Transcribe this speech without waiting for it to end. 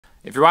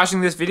If you're watching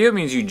this video, it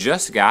means you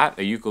just got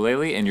a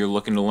ukulele and you're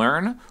looking to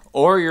learn,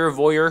 or you're a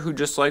voyeur who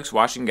just likes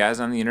watching guys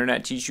on the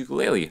internet teach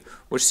ukulele,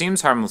 which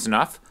seems harmless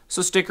enough,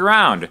 so stick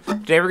around.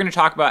 Today we're going to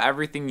talk about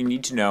everything you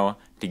need to know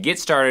to get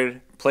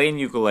started playing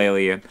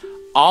ukulele,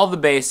 all the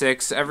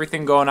basics,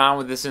 everything going on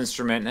with this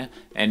instrument,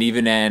 and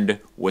even end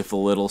with a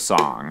little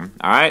song.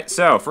 Alright,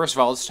 so first of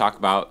all, let's talk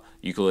about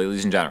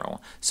ukuleles in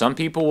general. Some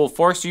people will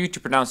force you to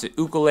pronounce it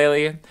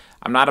ukulele.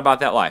 I'm not about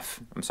that life.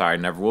 I'm sorry, I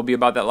never will be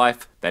about that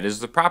life. That is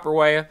the proper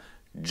way.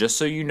 Just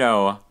so you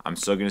know, I'm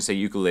still going to say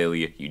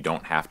ukulele. You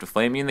don't have to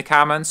flame me in the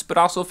comments, but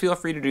also feel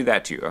free to do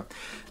that too.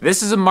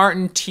 This is a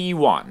Martin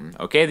T1,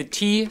 okay? The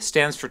T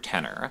stands for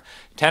tenor.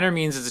 Tenor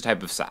means it's a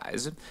type of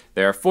size.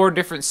 There are 4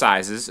 different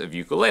sizes of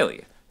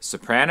ukulele: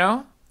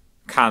 soprano,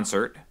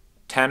 concert,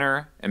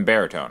 tenor, and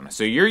baritone.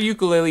 So your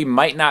ukulele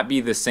might not be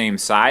the same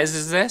size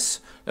as this.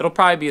 It'll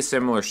probably be a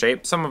similar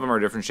shape. Some of them are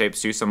different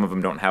shapes too. Some of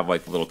them don't have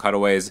like little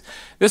cutaways.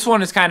 This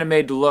one is kind of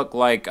made to look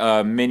like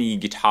a mini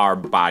guitar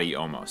body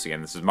almost.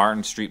 Again, this is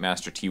Martin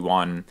Streetmaster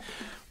T1.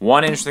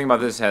 One interesting thing about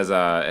this, it has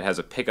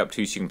a pickup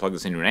too, so you can plug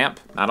this into an amp.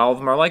 Not all of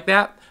them are like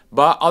that,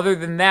 but other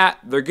than that,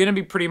 they're gonna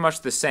be pretty much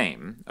the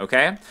same,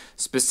 okay?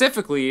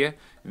 Specifically,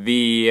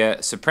 the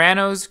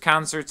sopranos,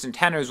 concerts, and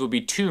tenors will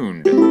be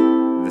tuned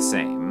the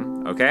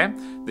same, okay?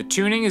 The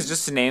tuning is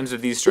just the names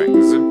of these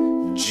strings.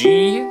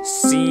 G,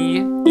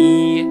 C,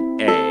 E,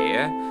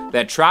 A.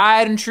 That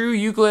tried and true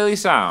ukulele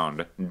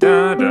sound.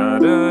 Da, da,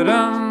 da,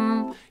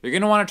 da. You're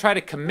going to want to try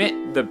to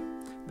commit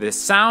the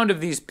sound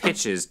of these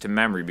pitches to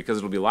memory because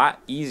it'll be a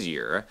lot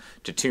easier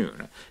to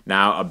tune.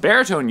 Now, a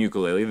baritone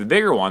ukulele, the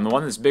bigger one, the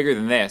one that's bigger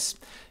than this,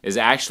 is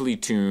actually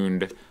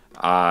tuned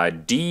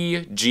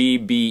D, G,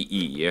 B,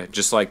 E,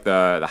 just like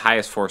the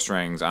highest 4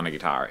 strings on a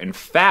guitar. In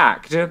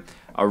fact,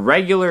 a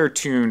regular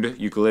tuned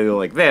ukulele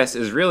like this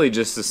is really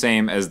just the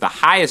same as the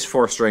highest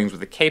 4 strings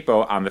with a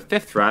capo on the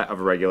 5th fret of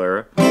a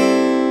regular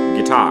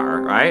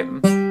guitar, right?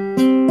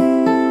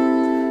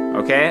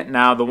 Okay,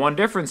 now the one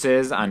difference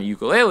is on a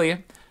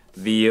ukulele,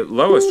 the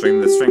lowest string,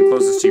 the string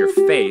closest to your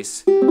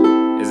face,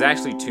 is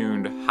actually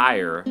tuned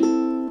higher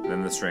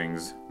than the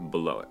strings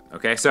below it.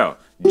 Okay, so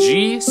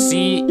G,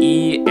 C,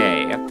 E,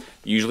 A.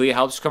 Usually it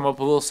helps come up with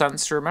a little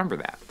sentence to remember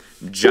that.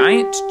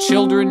 Giant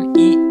children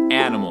eat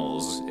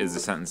animals is the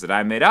sentence that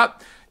I made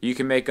up. You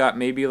can make up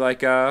maybe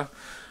like a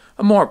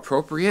more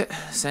appropriate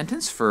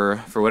sentence for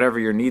whatever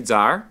your needs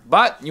are,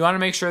 but you want to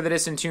make sure that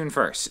it's in tune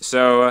first.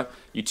 So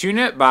you tune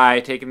it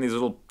by taking these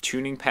little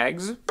tuning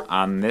pegs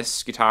on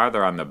this guitar.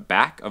 They're on the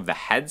back of the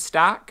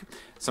headstock.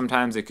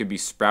 Sometimes it could be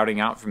sprouting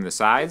out from the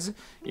sides.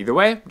 Either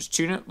way, just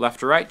tune it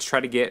left or right to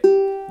try to get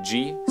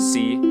G,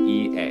 C,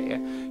 E,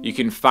 A. You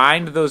can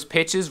find those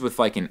pitches with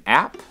like an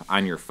app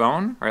on your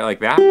phone, right, like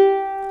that.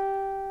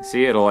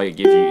 See, it'll like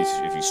give you,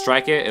 if you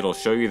strike it, it'll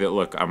show you that,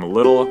 look,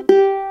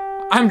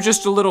 I'm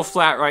just a little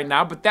flat right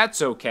now, but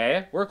that's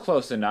okay. We're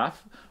close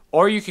enough.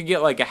 Or you could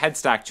get like a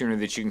headstock tuner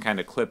that you can kind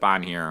of clip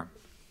on here,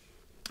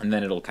 and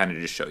then it'll kind of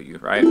just show you,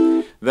 right?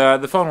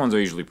 The phone ones are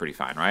usually pretty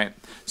fine, right?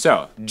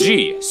 So,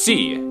 G,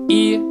 C,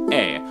 E,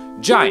 A.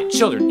 Giant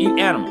children eat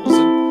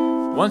animals.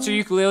 Once your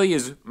ukulele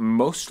is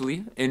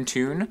mostly in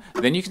tune,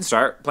 then you can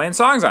start playing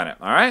songs on it,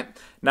 all right?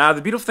 Now,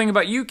 the beautiful thing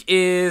about uke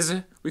is,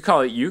 we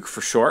call it uke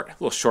for short, a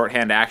little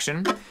shorthand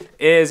action,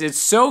 is it's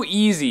so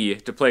easy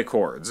to play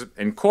chords.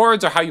 And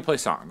chords are how you play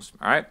songs,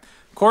 all right?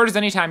 Chord is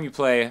anytime you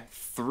play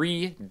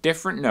 3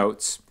 different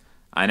notes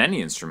on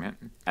any instrument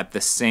at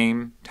the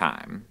same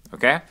time,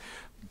 okay?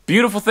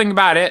 Beautiful thing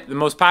about it, the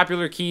most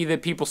popular key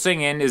that people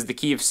sing in is the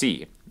key of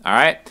C. All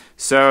right,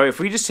 so if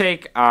we just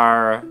take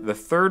the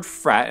 3rd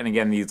fret, and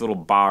again, these little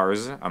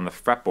bars on the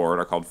fretboard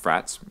are called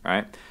frets,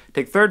 right?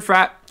 Take 3rd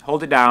fret,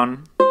 hold it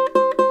down.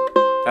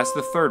 That's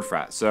the 3rd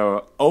fret.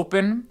 So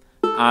open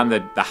on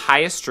the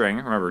highest string,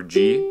 remember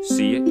G,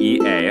 C, E,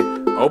 A.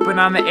 Open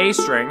on the A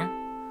string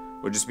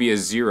would just be a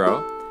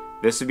 0.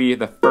 This would be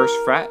the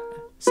 1st fret,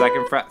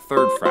 2nd fret,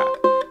 3rd fret.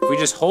 If we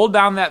just hold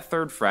down that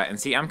 3rd fret, and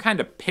see, I'm kind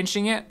of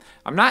pinching it.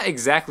 I'm not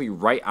exactly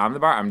right on the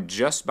bar, I'm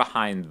just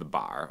behind the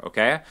bar,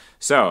 okay?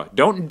 So,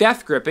 don't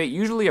death grip it,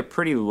 usually a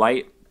pretty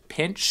light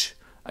pinch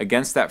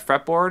against that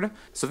fretboard.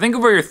 So think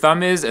of where your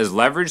thumb is as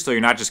leverage, so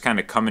you're not just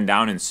kind of coming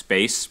down in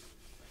space,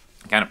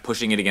 kind of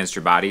pushing it against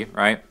your body,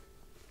 right?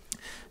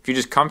 If you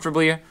just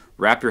comfortably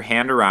wrap your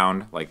hand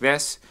around like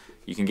this,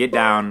 you can get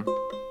down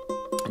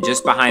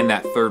just behind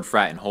that 3rd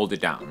fret and hold it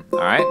down, all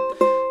right?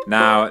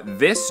 Now,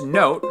 this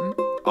note,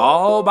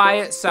 all by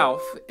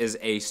itself, is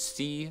a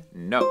C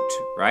note,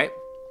 right?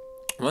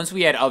 Once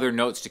we add other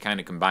notes to kind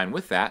of combine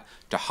with that,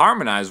 to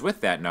harmonize with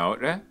that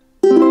note,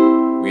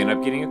 we end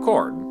up getting a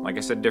chord. Like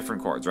I said,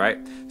 different chords, right?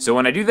 So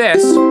when I do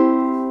this,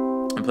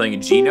 I'm playing a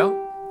G note,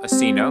 a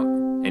C note,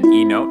 an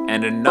E note,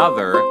 and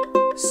another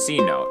C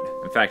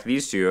note. In fact,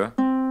 these two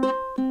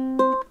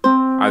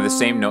are the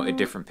same note at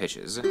different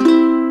pitches.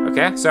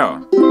 Okay,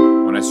 so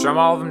when I strum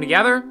all of them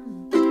together,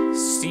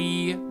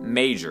 C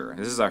major.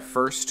 This is our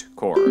first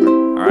chord,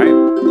 all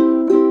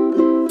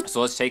right?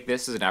 So let's take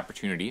this as an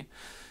opportunity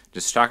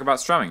just to talk about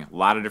strumming. A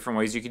lot of different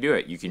ways you can do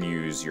it. You can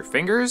use your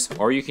fingers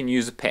or you can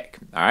use a pick,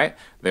 all right?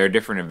 There are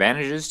different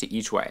advantages to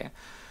each way.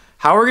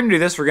 How we're gonna do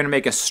this, we're gonna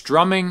make a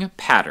strumming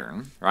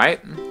pattern, right?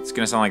 It's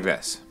gonna sound like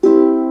this.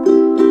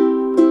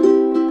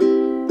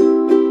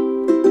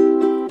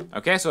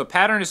 Okay, so a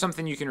pattern is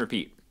something you can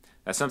repeat.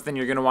 That's something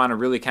you're gonna wanna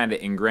really kind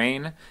of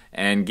ingrain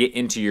and get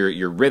into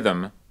your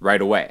rhythm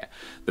right away.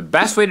 The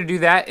best way to do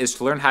that is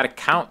to learn how to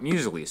count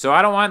musically. So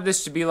I don't want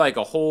this to be like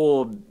a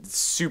whole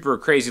super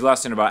crazy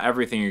lesson about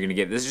everything you're gonna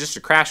get. This is just a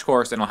crash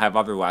course, and I'll have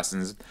other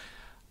lessons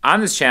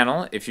on this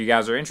channel. If you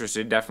guys are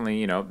interested, definitely,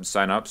 you know,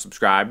 sign up,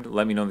 subscribe,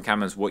 let me know in the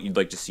comments what you'd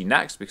like to see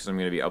next, because I'm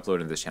gonna be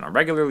uploading this channel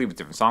regularly with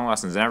different song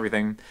lessons and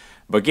everything.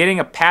 But getting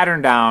a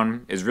pattern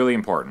down is really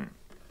important.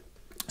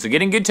 So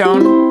getting good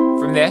tone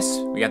from this,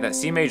 we got that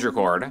C major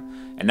chord,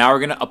 and now we're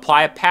gonna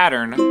apply a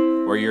pattern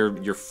where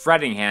your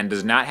fretting hand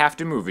does not have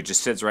to move, it just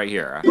sits right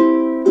here.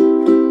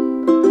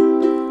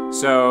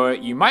 So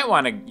you might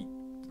wanna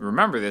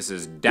remember this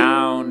is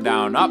down,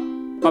 down, up,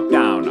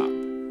 down,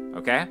 up,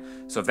 okay?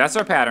 So if that's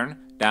our pattern,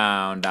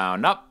 down,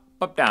 down, up,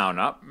 down,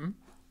 up,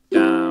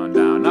 down,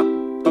 down,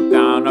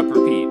 up,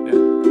 repeat.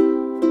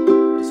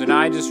 So now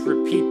I just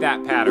repeat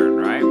that pattern,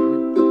 right?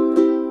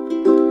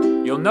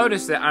 You'll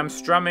notice that I'm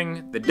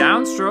strumming the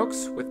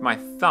downstrokes with my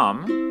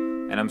thumb,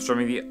 and I'm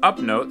strumming the up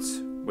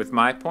notes with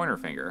my pointer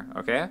finger,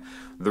 okay?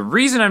 The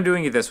reason I'm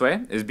doing it this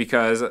way is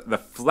because the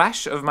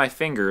flesh of my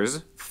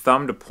fingers,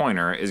 thumb to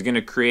pointer, is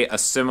gonna create a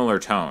similar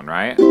tone,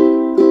 right?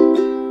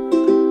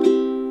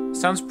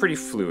 Sounds pretty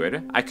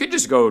fluid. I could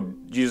just go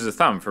use the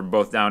thumb for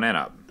both down and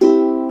up.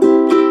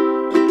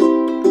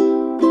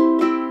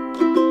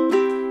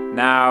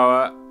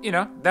 Now, you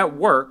know, that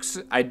works.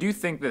 I do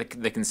think that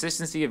the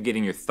consistency of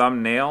getting your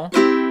thumbnail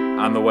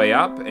on the way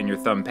up and your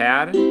thumb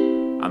pad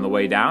on the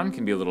way down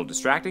can be a little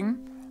distracting.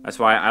 That's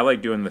why I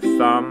like doing the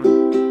thumb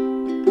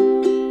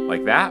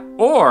like that.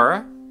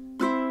 Or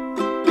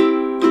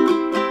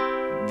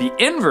the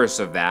inverse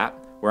of that,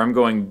 where I'm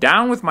going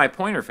down with my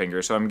pointer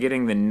finger, so I'm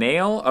getting the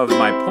nail of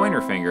my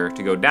pointer finger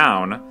to go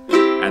down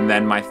and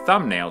then my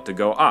thumbnail to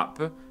go up.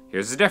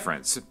 Here's the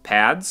difference.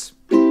 Pads,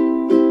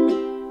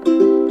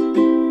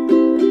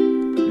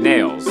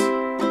 nails.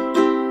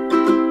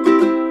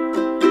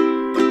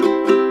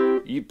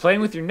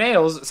 Playing with your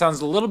nails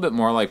sounds a little bit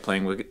more like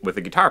playing with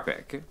a guitar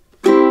pick.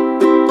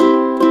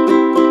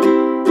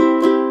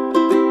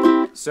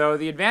 So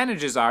the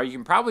advantages are you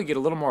can probably get a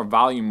little more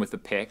volume with the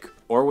pick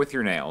or with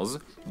your nails,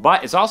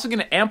 but it's also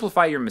gonna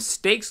amplify your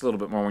mistakes a little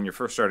bit more when you're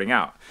first starting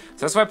out.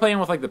 So that's why playing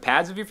with like the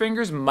pads of your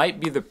fingers might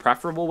be the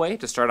preferable way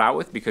to start out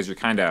with, because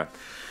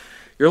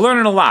you're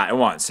learning a lot at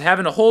once.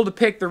 Having to hold a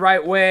pick the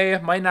right way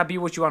might not be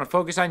what you want to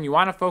focus on. You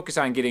want to focus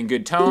on getting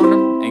good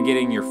tone and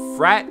getting your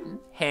fret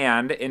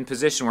hand in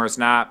position where it's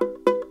not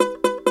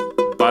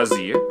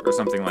buzzy or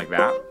something like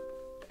that.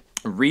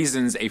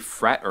 Reasons a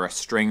fret or a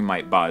string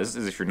might buzz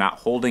is if you're not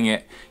holding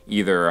it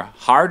either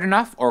hard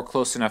enough or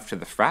close enough to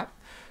the fret.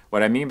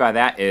 What I mean by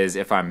that is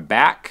if I'm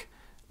back,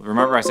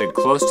 remember I said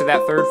close to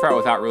that third fret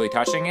without really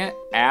touching it,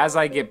 as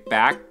I get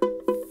back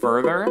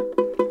further,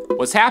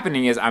 what's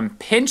happening is I'm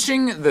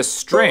pinching the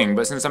string,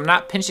 but since I'm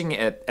not pinching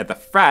it at the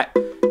fret,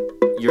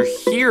 you're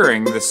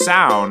hearing the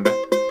sound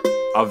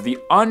of the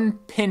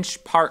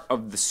unpinched part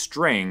of the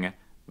string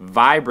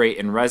vibrate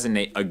and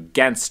resonate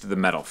against the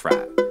metal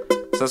fret.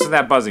 So that's what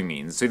that buzzing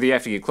means. So either you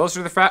have to get closer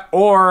to the fret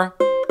or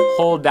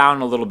hold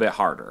down a little bit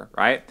harder,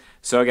 right?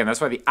 So again,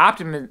 that's why the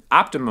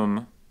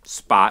optimal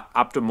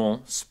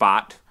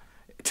spot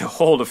to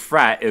hold a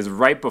fret is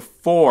right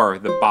before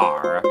the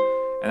bar,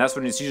 and that's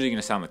when it's usually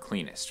gonna sound the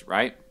cleanest,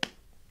 right?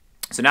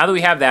 So now that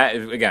we have that,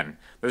 again,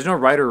 there's no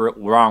right or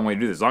wrong way to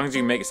do this. As long as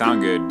you can make it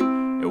sound good,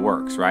 it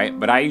works, right?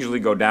 But I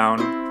usually go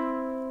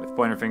down with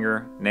pointer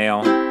finger, nail,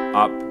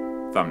 up,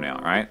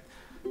 thumbnail, right?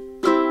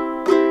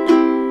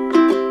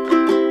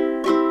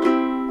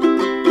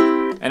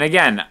 And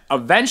again,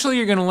 eventually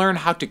you're gonna learn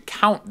how to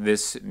count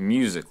this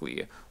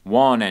musically.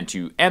 1 and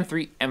 2 and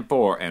 3 and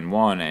 4 and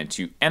 1 and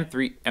 2 and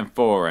 3 and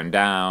 4 and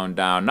down,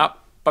 down,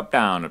 up,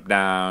 down,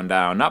 down,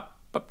 down, up,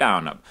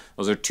 down, up.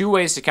 Those are two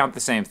ways to count the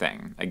same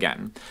thing.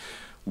 Again,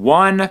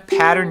 one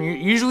pattern,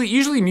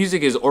 usually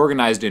music is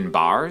organized in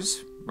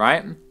bars,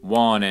 right?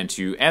 1 and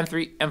 2 and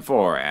 3 and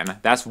 4 and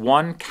that's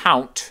one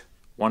count,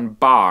 one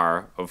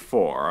bar of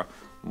 4.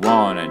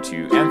 1 and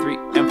 2 and 3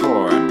 and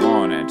 4 and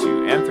 1 and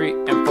 2 and 3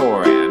 and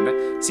 4 and.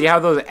 See how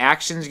those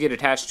actions get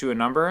attached to a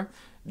number?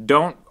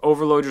 Don't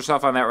overload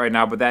yourself on that right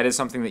now, but that is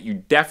something that you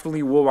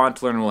definitely will want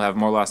to learn, and we'll have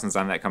more lessons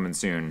on that coming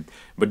soon.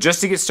 But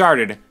just to get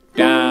started,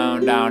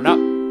 down, down,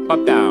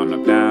 up, down,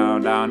 up,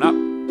 down, down,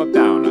 up,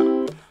 down,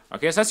 up.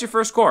 Okay, so that's your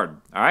first chord,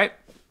 all right?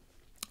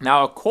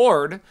 Now a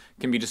chord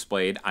can be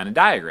displayed on a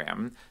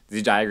diagram.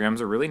 These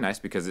diagrams are really nice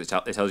because it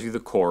tells you the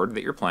chord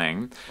that you're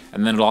playing,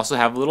 and then it'll also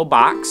have a little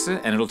box,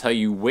 and it'll tell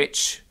you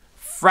which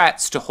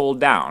frets to hold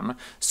down.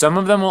 Some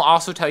of them will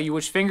also tell you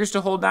which fingers to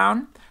hold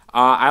down.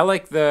 I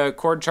like the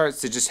chord charts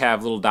to just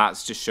have little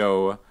dots to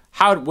show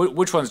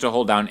which ones to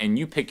hold down, and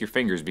you pick your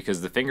fingers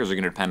because the fingers are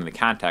going to depend on the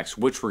context,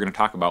 which we're going to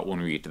talk about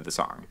when we get to the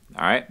song.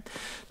 All right.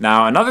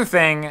 Now, another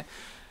thing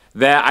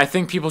that I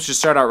think people should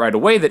start out right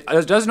away that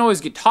doesn't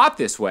always get taught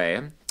this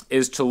way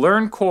is to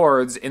learn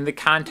chords in the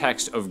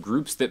context of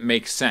groups that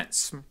make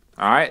sense.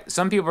 All right.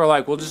 Some people are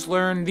like, well, just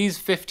learn these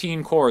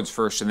 15 chords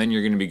first, and then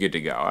you're going to be good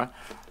to go.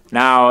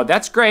 Now,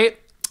 that's great.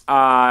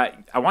 I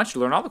want you to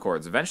learn all the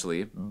chords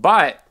eventually,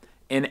 but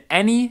in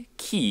any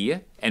key,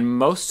 and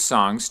most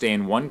songs stay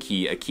in one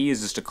key. A key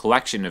is just a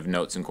collection of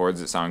notes and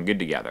chords that sound good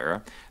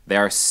together. There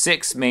are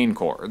 6 main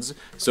chords,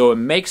 so it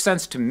makes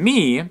sense to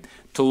me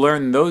to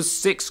learn those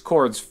 6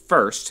 chords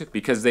first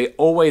because they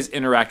always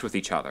interact with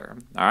each other.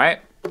 All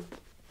right?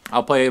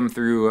 I'll play them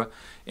through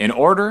in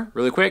order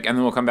really quick, and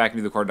then we'll come back and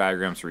do the chord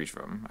diagrams for each of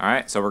them. All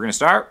right? So we're going to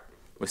start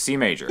with C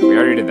major. We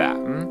already did that.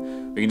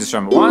 We can just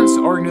strum it once,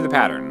 or we can do the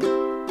pattern.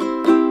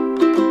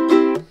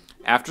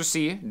 After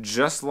C,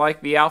 just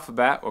like the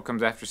alphabet, what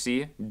comes after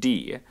C?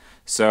 D.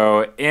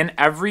 So in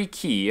every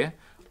key,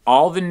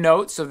 all the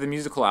notes of the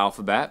musical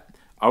alphabet,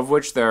 of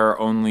which there are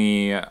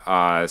only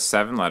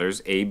 7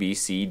 letters, A, B,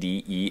 C,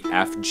 D, E,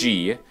 F,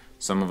 G.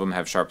 Some of them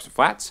have sharps or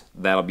flats.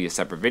 That'll be a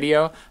separate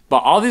video.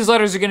 But all these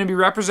letters are going to be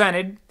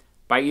represented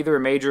by either a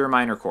major or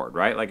minor chord,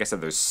 right? Like I said,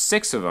 there's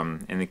 6 of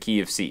them in the key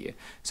of C.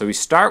 So we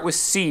start with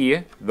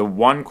C. The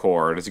 1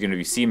 chord is going to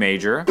be C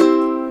major.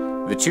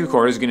 The 2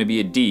 chord is going to be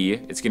a D.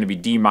 It's going to be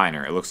D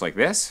minor. It looks like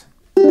this.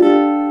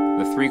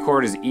 The 3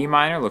 chord is E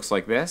minor. Looks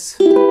like this.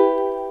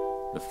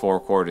 The 4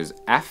 chord is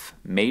F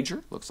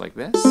major. Looks like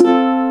this.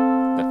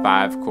 The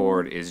 5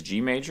 chord is G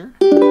major.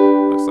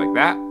 Looks like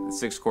that. The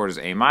 6 chord is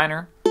A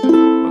minor.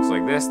 Looks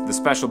like this. The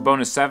special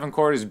bonus 7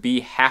 chord is B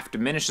half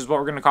diminished is what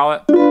we're going to call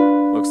it.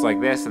 Looks like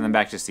this, and then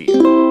back to C.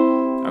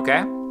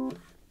 Okay?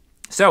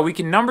 So we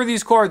can number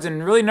these chords,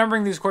 and really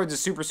numbering these chords is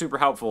super, super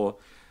helpful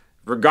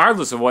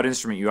regardless of what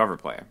instrument you ever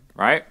play,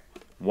 right?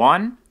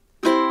 1,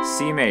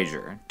 C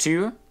major.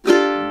 2,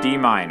 D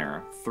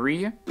minor.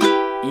 3,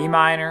 E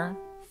minor.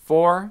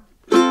 4,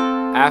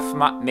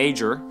 F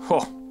major.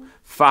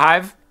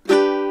 5,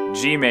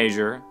 G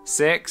major.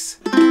 6,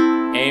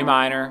 A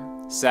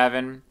minor.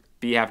 7,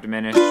 B half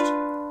diminished.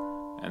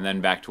 And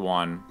then back to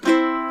 1,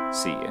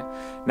 C.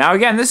 Now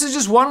again, this is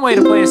just one way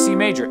to play a C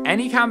major.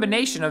 Any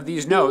combination of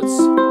these notes,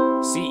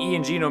 C, E,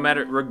 and G, no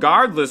matter,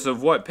 regardless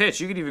of what pitch,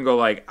 you could even go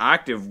like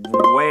octave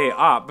way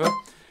up.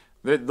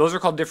 Those are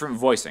called different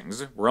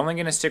voicings. We're only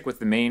going to stick with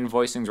the main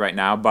voicings right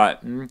now,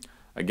 but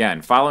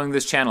again, following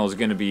this channel is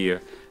going to be,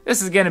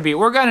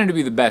 we're going to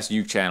be the best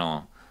uke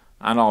channel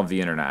on all of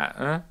the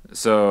internet.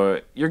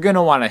 So you're going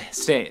to want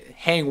to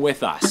hang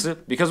with us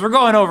because we're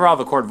going over all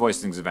the chord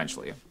voicings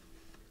eventually.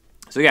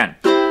 So again,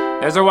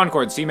 there's our 1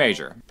 chord, C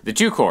major. The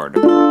 2 chord,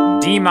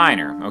 D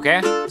minor,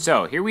 okay?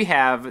 So here we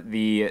have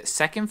the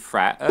 2nd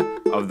fret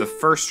of the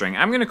 1st string.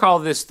 I'm gonna call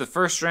this the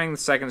 1st string, the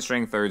 2nd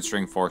string, 3rd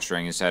string, 4th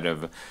string instead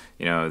of,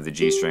 the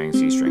G string,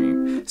 C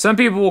string. Some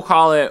people will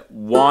call it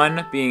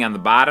 1 being on the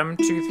bottom,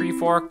 2, 3,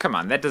 4. Come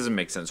on, that doesn't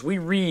make sense. We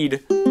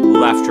read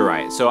left to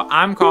right. So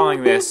I'm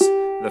calling this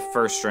the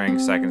 1st string,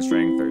 2nd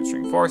string, 3rd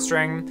string, 4th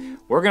string.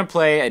 We're gonna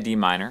play a D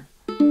minor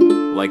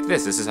like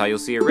this. This is how you'll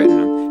see it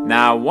written.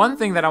 Now, one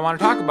thing that I want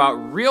to talk about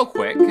real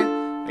quick,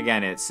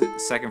 again, it's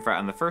 2nd fret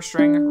on the 1st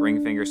string,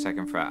 ring finger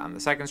 2nd fret on the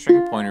 2nd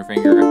string, pointer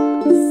finger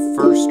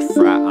 1st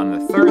fret on the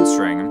 3rd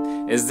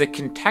string, is the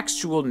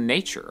contextual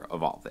nature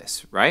of all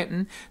this, right?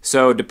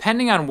 So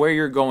depending on where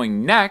you're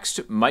going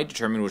next might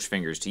determine which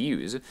fingers to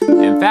use.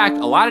 In fact,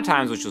 a lot of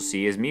times what you'll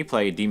see is me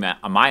play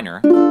a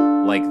minor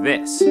like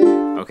this,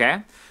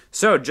 okay?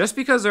 So just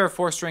because there are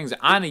 4 strings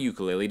on a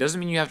ukulele doesn't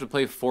mean you have to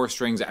play 4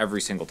 strings every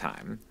single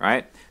time,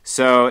 right?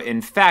 So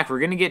in fact, we're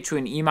going to get to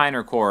an E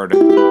minor chord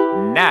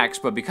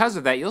next, but because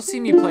of that, you'll see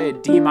me play a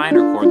D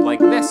minor chord like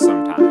this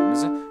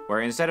sometimes,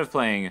 where instead of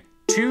playing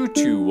 2,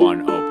 2,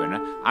 1 open,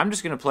 I'm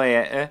just going to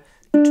play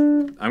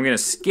I'm going to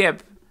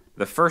skip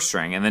the 1st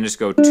string and then just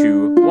go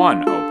 2,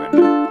 1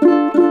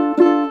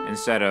 open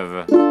instead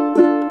of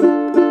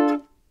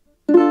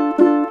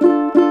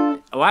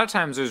a lot of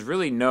times there's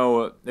really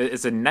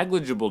it's a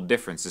negligible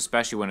difference,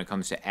 especially when it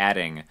comes to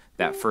adding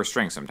that 1st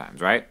string sometimes,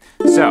 right?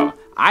 So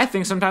I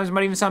think sometimes it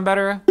might even sound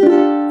better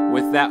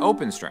with that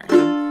open string.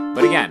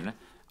 But again,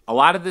 a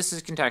lot of this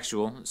is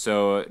contextual,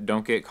 so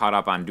don't get caught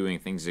up on doing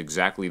things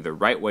exactly the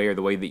right way or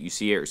the way that you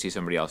see it or see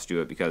somebody else do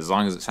it, because as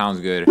long as it sounds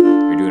good,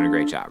 you're doing a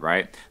great job,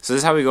 right? So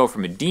this is how we go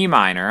from a D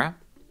minor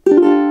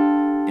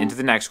into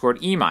the next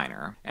chord, E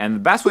minor. And the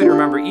best way to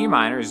remember E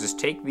minor is just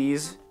take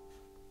these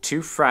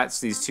 2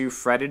 frets, these 2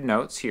 fretted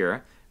notes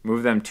here,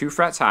 move them 2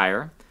 frets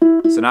higher.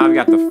 So now I've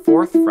got the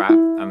 4th fret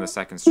on the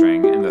 2nd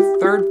string and the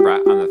 3rd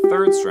fret on the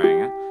 3rd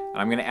string, and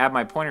I'm going to add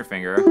my pointer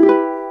finger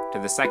to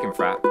the 2nd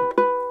fret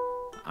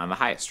on the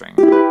highest string.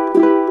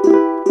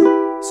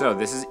 So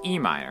this is E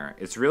minor.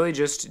 It's really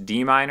just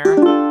D minor,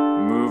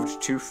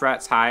 moved 2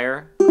 frets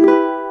higher,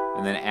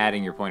 and then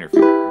adding your pointer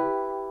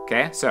finger.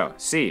 Okay, so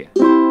C,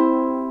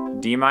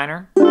 D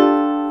minor,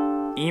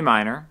 E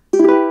minor.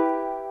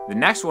 The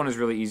next one is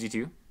really easy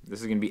too. This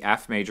is going to be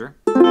F major.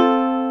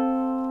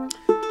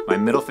 my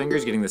middle finger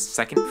is getting the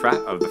second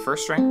fret of the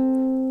first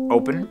string,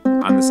 open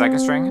on the second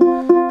string,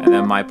 and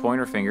then my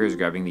pointer finger is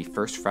grabbing the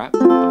first fret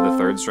of the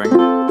third string,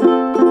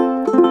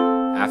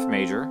 F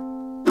major,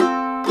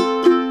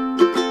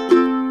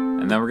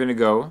 and then we're going to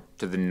go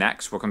to the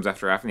next, what comes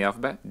after F in the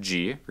alphabet?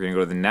 G. We're going to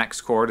go to the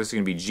next chord, this is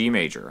going to be G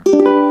major.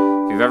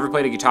 If you've ever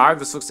played a guitar,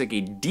 this looks like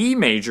a D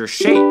major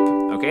shape,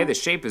 okay? The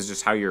shape is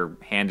just how your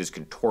hand is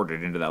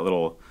contorted into that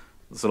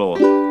this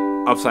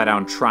little upside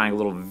down triangle,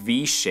 little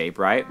V shape,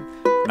 right?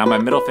 Now my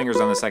middle finger is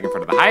on the second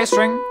fret of the highest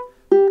string,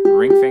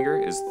 ring finger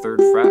is third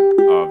fret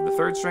of the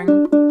third string,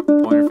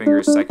 pointer finger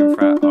is second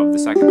fret of the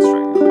second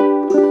string.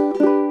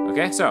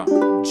 Okay,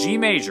 so G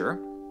major,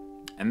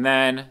 and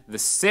then the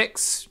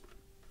sixth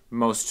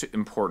most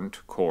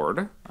important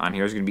chord on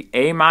here is going to be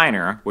A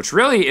minor, which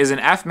really is an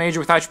F major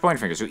without your pointer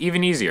finger, so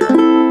even easier.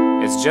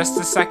 It's just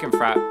the second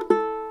fret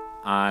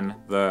on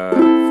the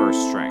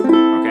first string,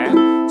 okay?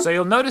 So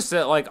you'll notice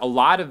that like a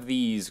lot of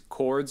these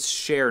chords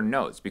share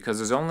notes because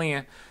there's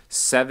only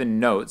 7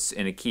 notes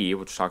in a key,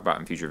 which we'll talk about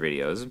in future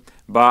videos,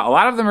 but a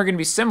lot of them are going to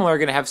be similar,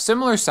 going to have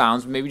similar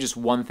sounds, but maybe just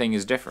one thing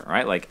is different,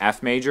 right? Like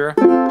F major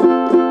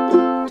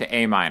to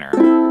A minor,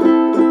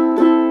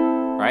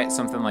 right?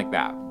 Something like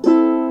that.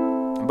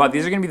 But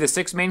these are going to be the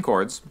 6 main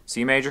chords: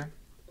 C major,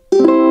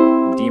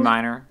 D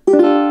minor,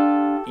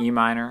 E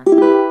minor,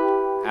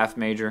 F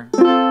major,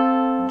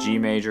 G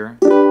major,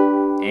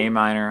 A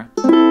minor.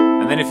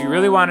 And then if you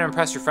really want to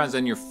impress your friends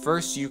on your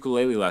first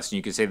ukulele lesson,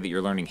 you could say that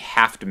you're learning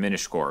half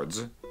diminished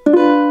chords.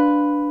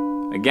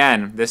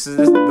 Again, this is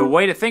the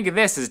way to think of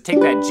this is take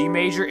that G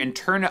major and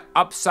turn it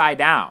upside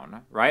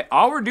down, right?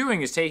 All we're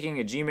doing is taking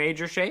a G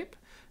major shape,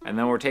 and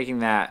then we're taking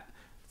that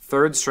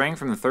third string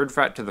from the third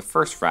fret to the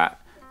first fret.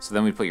 So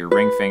then we put your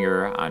ring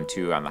finger on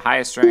 2 on the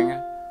highest string,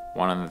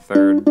 1 on the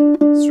third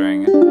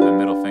string, and the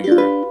middle finger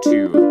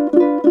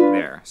 2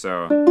 there.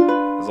 So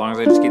as long as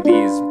I just get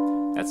these,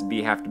 that's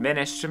B half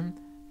diminished.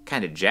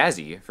 Kind of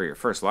jazzy for your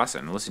first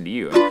lesson. Listen to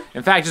you.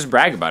 In fact, just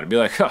brag about it. Be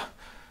like, oh,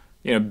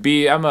 you know,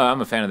 B. I'm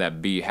a fan of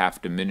that B half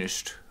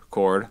diminished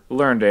chord.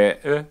 Learned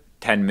it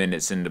 10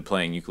 minutes into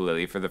playing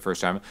ukulele for the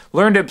first time.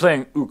 Learned it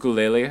playing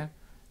ukulele.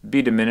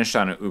 B diminished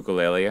on an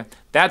ukulele.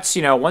 That's,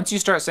 you know, once you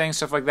start saying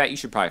stuff like that, you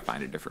should probably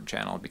find a different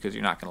channel because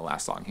you're not going to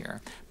last long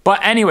here.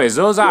 But anyways,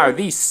 those are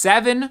the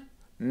 7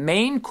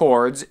 main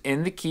chords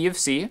in the key of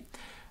C.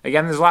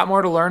 Again, there's a lot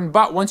more to learn,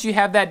 but once you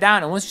have that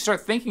down and once you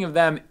start thinking of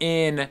them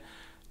in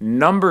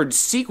numbered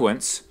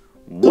sequence,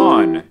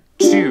 1,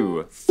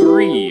 2,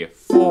 3,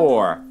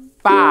 4,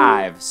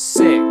 5,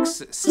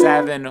 6,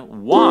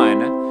 7,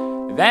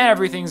 1, then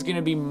everything's going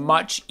to be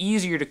much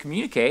easier to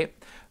communicate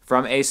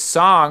from a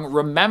song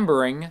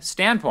remembering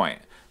standpoint.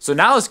 So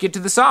now let's get to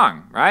the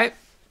song, right?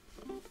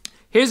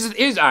 Here's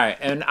all right,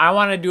 and I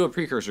want to do a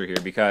precursor here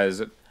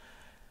because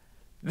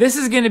this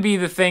is going to be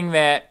the thing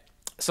that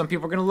some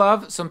people are going to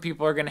love, some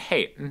people are going to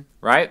hate,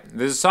 right?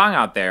 There's a song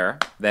out there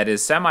that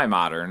is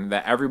semi-modern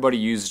that everybody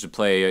uses to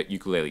play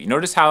ukulele.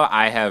 Notice how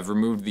I have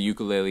removed the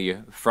ukulele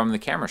from the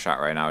camera shot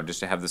right now just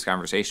to have this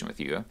conversation with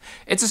you.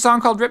 It's a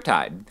song called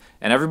Riptide,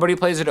 and everybody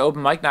plays it at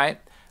open mic night.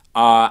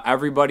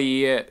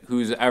 Everybody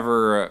who's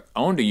ever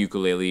owned a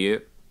ukulele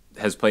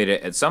has played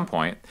it at some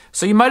point.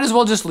 So you might as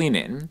well just lean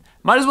in.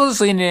 Might as well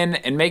just lean in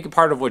and make it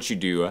part of what you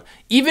do,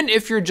 even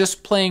if you're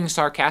just playing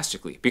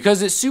sarcastically,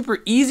 because it's super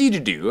easy to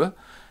do.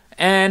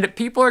 And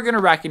people are going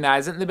to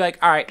recognize it and they'll be like,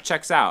 all right,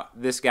 checks out.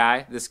 This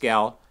guy, this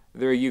gal,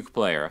 they're a uke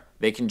player.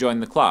 They can join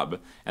the club.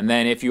 And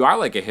then if you are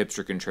like a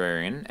hipster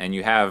contrarian and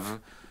you have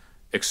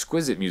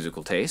exquisite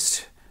musical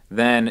taste,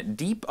 then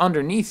deep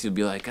underneath you'll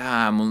be like,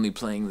 I'm only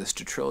playing this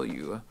to troll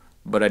you.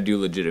 But I do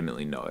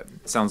legitimately know it.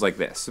 It sounds like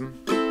this.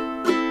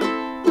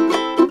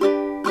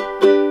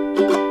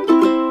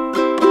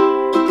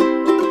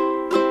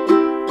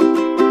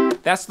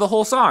 That's the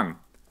whole song.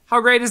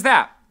 How great is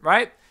that,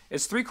 right?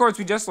 It's 3 chords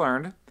we just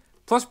learned,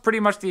 plus pretty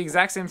much the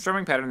exact same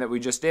strumming pattern that we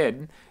just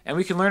did, and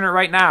we can learn it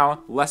right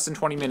now, less than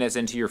 20 minutes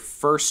into your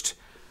first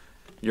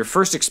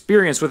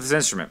experience with this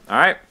instrument, all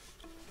right?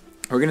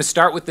 We're going to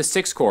start with the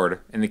 6th chord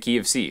in the key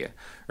of C.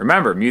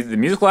 Remember, the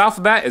musical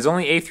alphabet is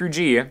only A through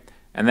G,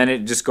 and then it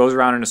just goes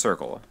around in a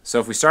circle.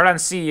 So if we start on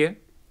C,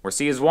 where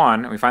C is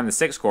 1, and we find the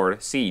 6th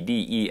chord, C,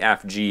 D, E,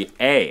 F, G,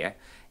 A.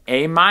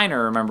 A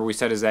minor, remember we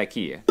said is that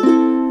key,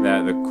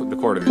 the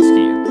chord in this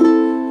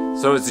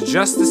key. So it's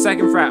just the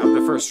 2nd fret of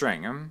the first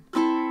string.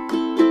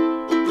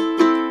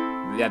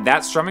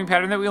 That strumming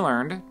pattern that we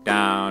learned,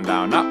 down,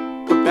 down,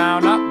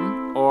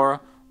 up, or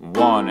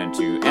 1 and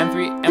 2 and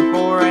 3 and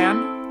 4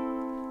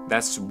 and.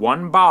 That's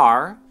 1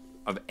 bar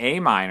of A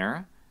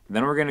minor.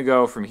 Then we're going to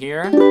go from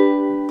here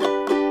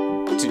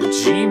to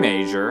G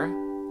major,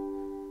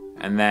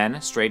 and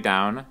then straight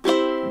down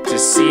to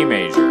C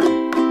major,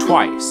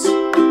 twice.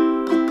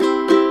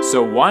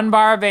 So 1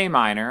 bar of A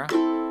minor,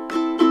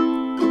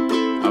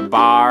 a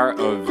bar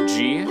of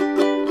G,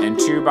 and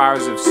 2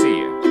 bars of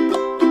C.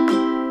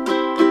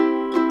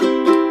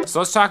 So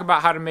let's talk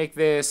about how to make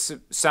this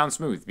sound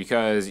smooth,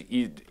 because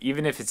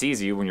even if it's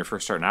easy when you're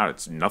first starting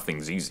out,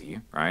 nothing's easy,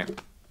 right?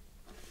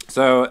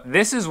 So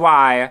this is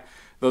why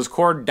those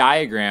chord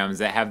diagrams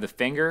that have the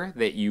finger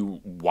that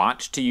you want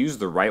to use,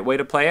 the right way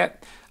to play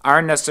it,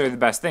 aren't necessarily the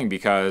best thing,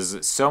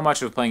 because so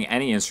much of playing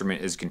any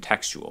instrument is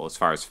contextual as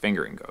far as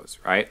fingering goes,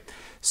 right?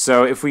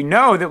 So if we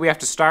know that we have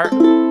to start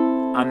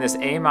on this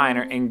A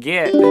minor and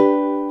get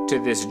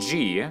to this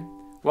G,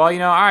 well, you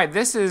know, all right,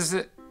 this is,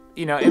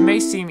 you know, it may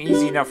seem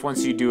easy enough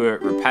once you do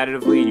it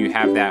repetitively and you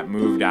have that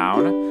move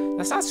down.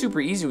 That's not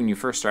super easy when you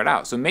first start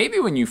out. So maybe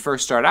when you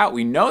first start out,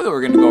 we know that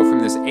we're going to go from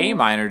this A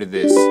minor to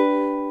this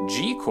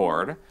G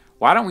chord.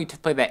 Why don't we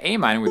play that A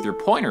minor with your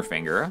pointer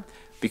finger?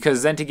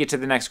 Because then to get to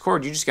the next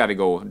chord, you just got to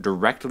go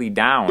directly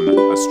down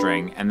a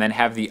string and then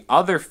have the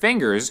other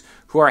fingers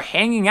who are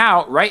hanging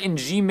out right in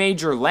G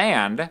major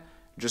land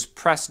just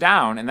press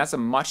down, and that's a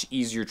much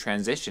easier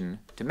transition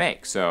to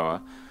make.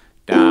 So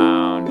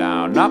down,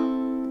 down, up,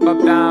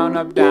 down,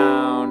 up,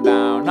 down,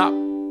 down,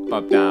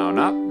 up, down,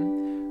 up.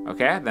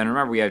 Okay, then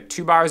remember we have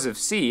 2 bars of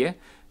C,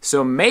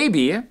 so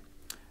maybe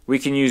we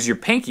can use your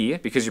pinky,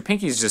 because your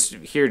pinky's just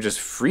here just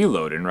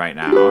freeloading right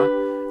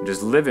now,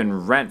 just living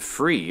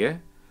rent-free.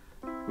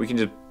 We can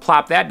just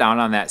plop that down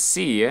on that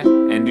C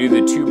and do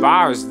the 2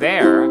 bars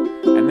there.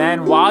 And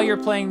then while you're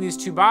playing these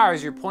 2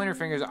 bars, your pointer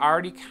finger is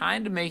already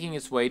kind of making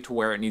its way to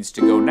where it needs to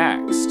go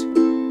next.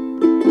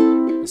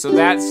 So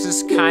that's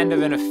just kind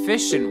of an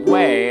efficient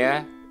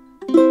way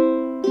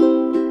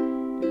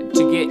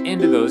to get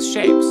into those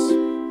shapes.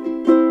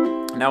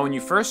 Now, when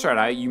you first start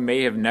out, you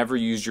may have never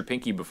used your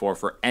pinky before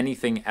for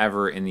anything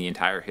ever in the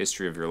entire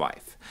history of your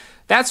life.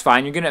 That's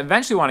fine. You're going to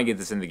eventually want to get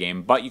this in the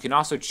game, but you can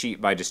also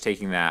cheat by just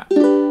taking that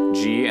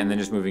G and then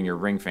just moving your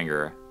ring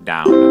finger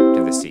down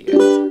to the C.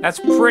 That's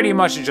pretty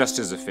much just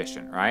as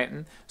efficient, right?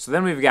 So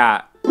then we've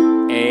got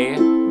A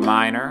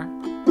minor,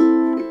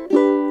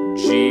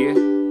 G,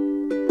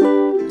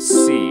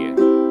 C.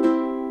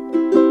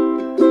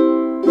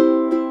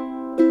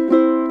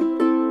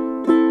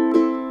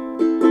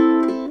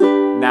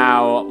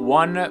 Now,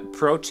 one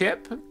pro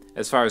tip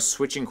as far as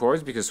switching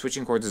chords, because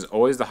switching chords is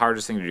always the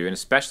hardest thing to do, and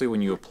especially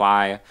when you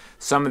apply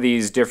some of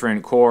these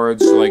different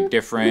chords to like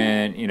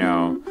different, you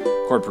know,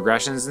 chord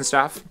progressions and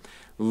stuff.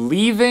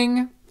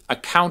 Leaving a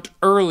count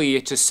early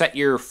to set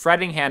your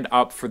fretting hand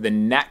up for the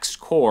next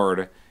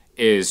chord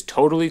is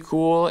totally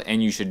cool,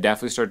 and you should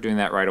definitely start doing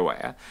that right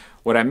away.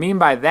 What I mean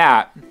by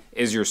that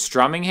is your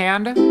strumming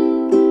hand,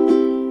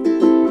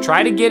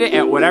 try to get it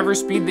at whatever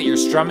speed that your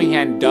strumming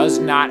hand does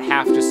not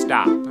have to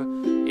stop.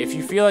 If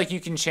you feel like you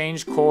can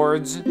change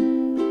chords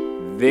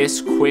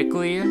this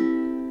quickly, 1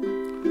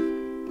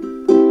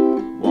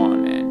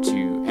 and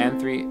 2 and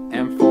 3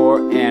 and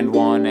 4 and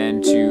 1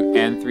 and 2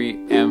 and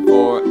 3 and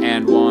 4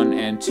 and 1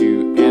 and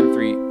 2 and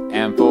 3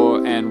 and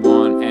 4 and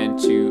 1 and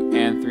 2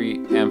 and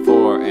 3 and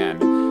 4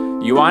 and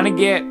you want to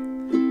get,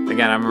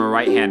 again, I'm a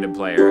right-handed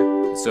player,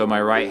 so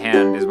my right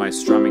hand is my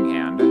strumming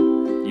hand.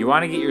 You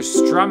want to get your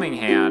strumming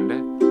hand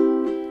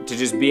to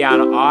just be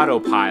on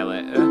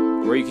autopilot,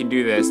 where you can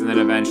do this and then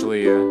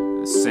eventually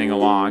sing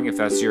along if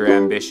that's your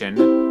ambition,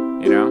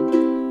 you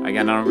know?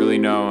 Again, I don't really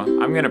know.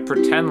 I'm gonna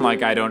pretend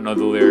like I don't know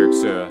the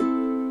lyrics.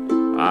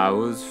 I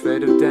was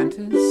afraid of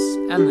dentists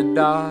and the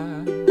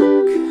dark.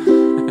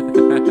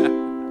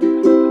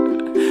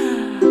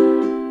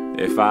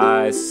 If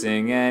I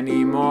sing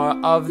any more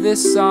of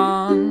this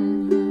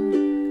song,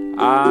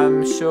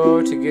 I'm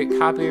sure to get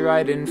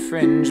copyright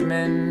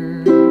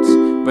infringement.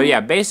 But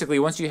yeah, basically,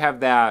 once you have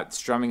that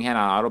strumming hand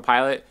on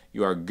autopilot,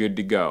 you are good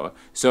to go.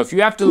 So if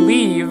you have to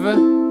leave,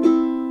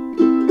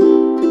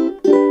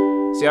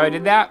 see how I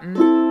did that?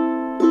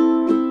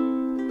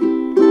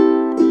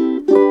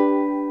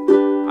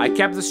 I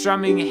kept the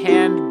strumming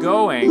hand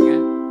going,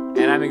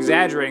 and I'm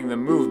exaggerating the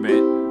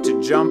movement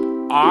to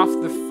jump off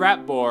the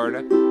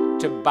fretboard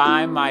to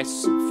buy my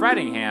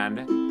fretting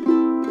hand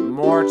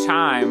more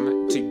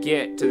time to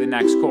get to the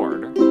next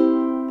chord.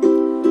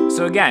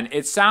 So again,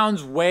 it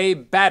sounds way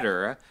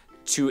better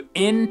to,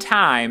 in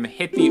time,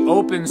 hit the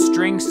open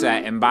string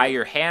set and buy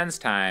your hands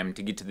time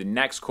to get to the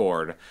next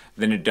chord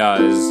than it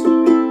does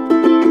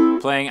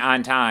playing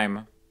on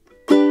time.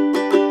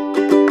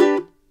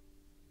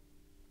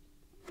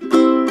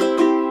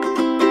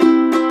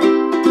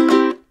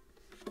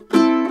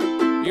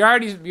 You're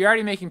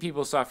already making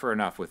people suffer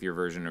enough with your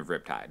version of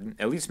Riptide.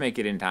 At least make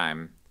it in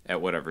time at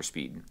whatever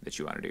speed that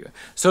you want to do.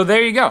 So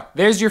there you go.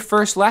 There's your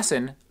first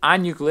lesson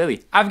on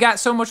ukulele. I've got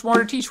so much more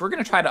to teach. We're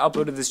going to try to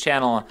upload to this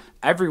channel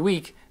every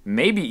week,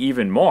 maybe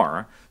even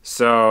more.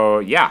 So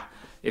yeah,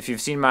 if you've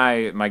seen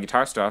my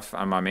guitar stuff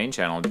on my main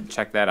channel,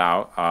 check that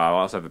out. I'll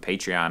also have a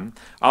Patreon.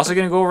 Also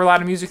going to go over a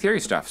lot of music theory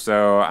stuff.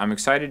 So I'm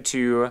excited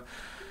to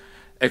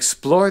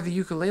explore the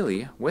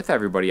ukulele with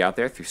everybody out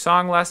there through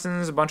song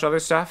lessons, a bunch of other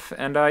stuff.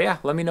 And yeah,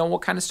 let me know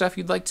what kind of stuff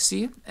you'd like to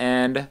see.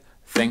 And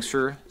thanks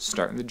for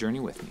starting the journey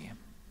with me.